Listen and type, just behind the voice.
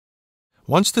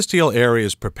Once the steel area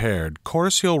is prepared,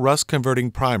 Corroseal Rust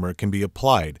Converting Primer can be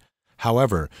applied.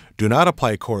 However, do not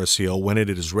apply Corroseal when it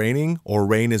is raining or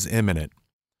rain is imminent.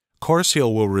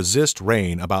 Corroseal will resist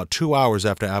rain about 2 hours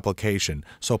after application,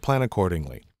 so plan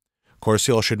accordingly.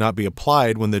 Corroseal should not be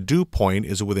applied when the dew point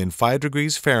is within 5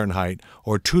 degrees Fahrenheit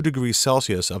or 2 degrees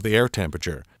Celsius of the air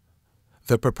temperature.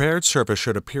 The prepared surface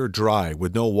should appear dry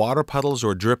with no water puddles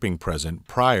or dripping present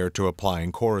prior to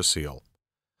applying Corroseal.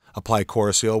 Apply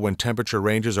Corroseal when temperature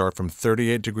ranges are from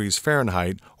 38 degrees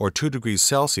Fahrenheit or 2 degrees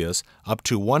Celsius up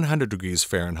to 100 degrees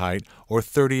Fahrenheit or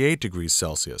 38 degrees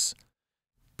Celsius.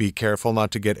 Be careful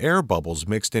not to get air bubbles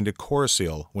mixed into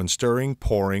Corroseal when stirring,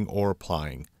 pouring, or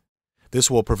applying.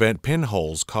 This will prevent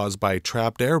pinholes caused by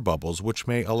trapped air bubbles, which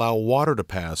may allow water to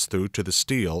pass through to the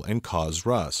steel and cause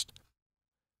rust.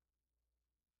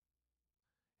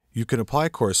 You can apply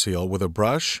Corroseal with a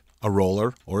brush, a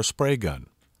roller, or a spray gun.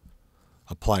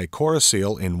 Apply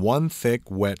Corroseal in one thick,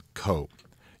 wet coat.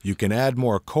 You can add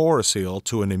more Corroseal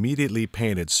to an immediately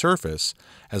painted surface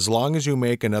as long as you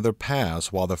make another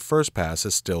pass while the first pass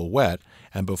is still wet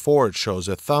and before it shows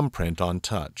a thumbprint on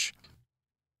touch.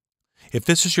 If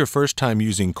this is your first time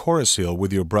using Corroseal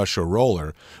with your brush or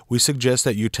roller, we suggest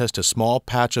that you test a small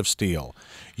patch of steel.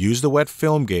 Use the wet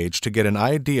film gauge to get an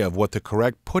idea of what the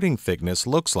correct putting thickness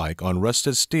looks like on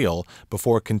rusted steel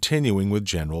before continuing with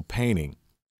general painting.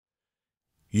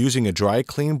 Using a dry,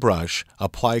 clean brush,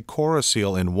 apply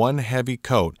Corroseal in one heavy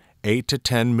coat, 8 to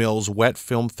 10 mils wet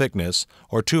film thickness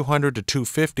or 200 to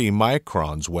 250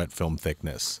 microns wet film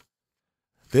thickness.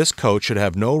 This coat should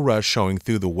have no rust showing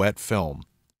through the wet film.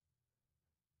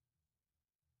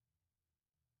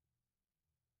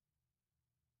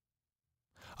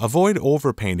 Avoid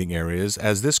overpainting areas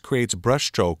as this creates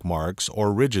brushstroke marks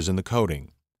or ridges in the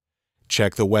coating.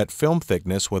 Check the wet film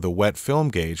thickness with a wet film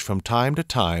gauge from time to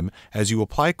time as you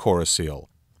apply Corroseal.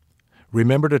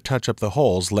 Remember to touch up the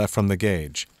holes left from the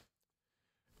gauge.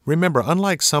 Remember,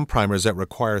 unlike some primers that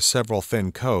require several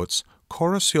thin coats,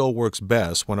 Corroseal works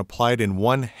best when applied in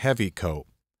one heavy coat.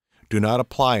 Do not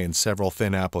apply in several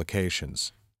thin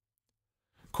applications.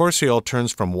 Corroseal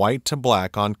turns from white to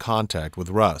black on contact with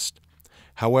rust.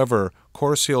 However,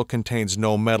 Corroseal contains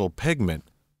no metal pigment,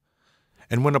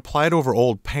 and when applied over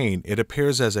old paint, it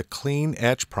appears as a clean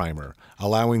etch primer,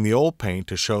 allowing the old paint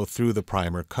to show through the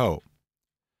primer coat.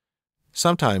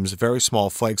 Sometimes very small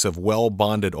flakes of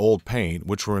well-bonded old paint,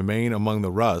 which remain among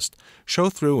the rust, show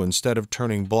through instead of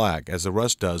turning black as the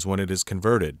rust does when it is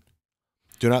converted.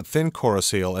 Do not thin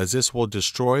Corroseal as this will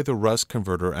destroy the rust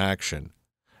converter action.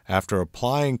 After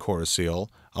applying Corroseal,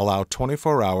 allow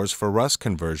 24 hours for rust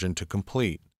conversion to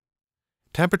complete.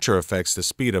 Temperature affects the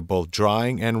speed of both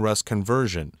drying and rust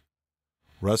conversion.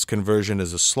 Rust conversion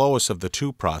is the slowest of the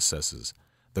two processes.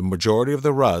 The majority of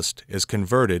the rust is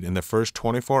converted in the first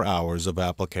 24 hours of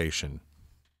application.